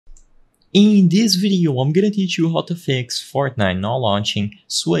In this video, I'm gonna teach you how to fix Fortnite not launching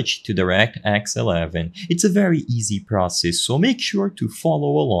switch to DirectX 11. It's a very easy process, so make sure to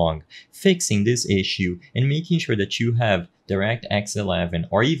follow along. Fixing this issue and making sure that you have DirectX 11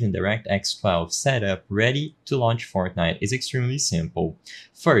 or even DirectX 12 set up ready to launch Fortnite is extremely simple.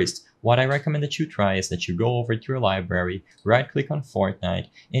 First, what I recommend that you try is that you go over to your library, right-click on Fortnite,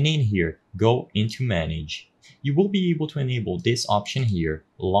 and in here, go into Manage. You will be able to enable this option here,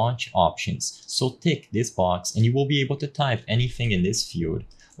 Launch Options. So tick this box and you will be able to type anything in this field.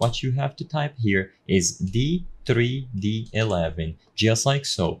 What you have to type here is D3D11, just like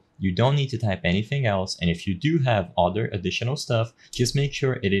so. You don't need to type anything else, and if you do have other additional stuff, just make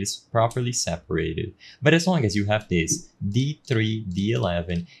sure it is properly separated. But as long as you have this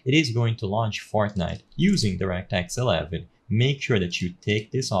D3D11, it is going to launch Fortnite using DirectX 11. Make sure that you take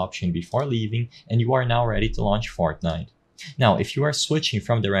this option before leaving and you are now ready to launch Fortnite. Now, if you are switching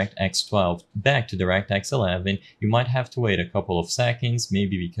from DirectX 12 back to DirectX 11, you might have to wait a couple of seconds,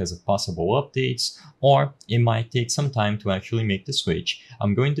 maybe because of possible updates, or it might take some time to actually make the switch.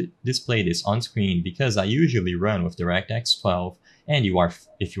 I'm going to display this on screen because I usually run with DirectX 12, and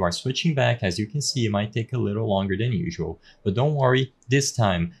if you are switching back, as you can see, it might take a little longer than usual. But don't worry, this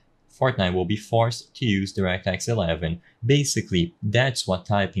time, Fortnite will be forced to use DirectX 11. Basically, that's what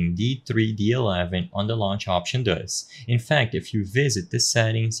typing D3D11 on the launch option does. In fact, if you visit the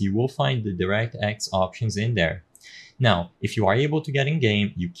settings, you will find the DirectX options in there. Now, if you are able to get in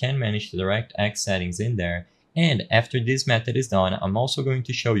game, you can manage the DirectX settings in there. And after this method is done, I'm also going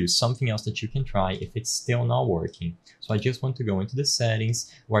to show you something else that you can try if it's still not working. So I just want to go into the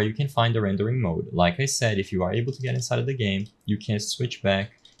settings where you can find the rendering mode. Like I said, if you are able to get inside of the game, you can switch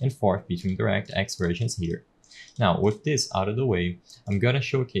back and forth between DirectX versions here. Now, with this out of the way, I'm going to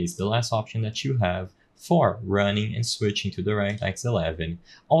showcase the last option that you have for running and switching to DirectX 11.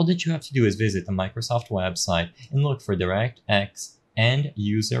 All that you have to do is visit the Microsoft website and look for DirectX and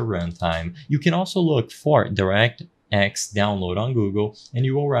user runtime. You can also look for DirectX download on Google and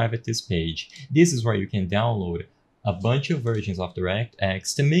you will arrive at this page. This is where you can download a bunch of versions of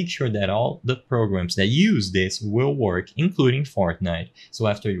DirectX to make sure that all the programs that use this will work, including Fortnite. So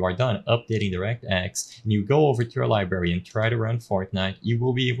after you are done updating DirectX and you go over to your library and try to run Fortnite, you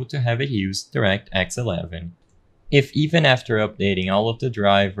will be able to have it use DirectX 11. If even after updating all of the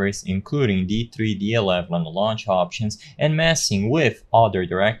drivers, including D3D11 on the launch options, and messing with other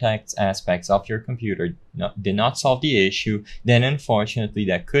DirectX aspects of your computer did not solve the issue, then unfortunately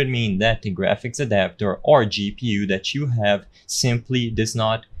that could mean that the graphics adapter or GPU that you have simply does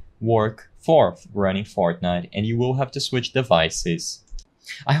not work for running Fortnite and you will have to switch devices.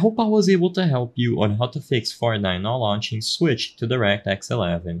 I hope I was able to help you on how to fix Fortnite not launching switch to DirectX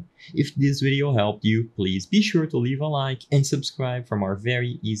 11. If this video helped you, please be sure to leave a like and subscribe for more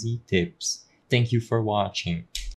very easy tips. Thank you for watching.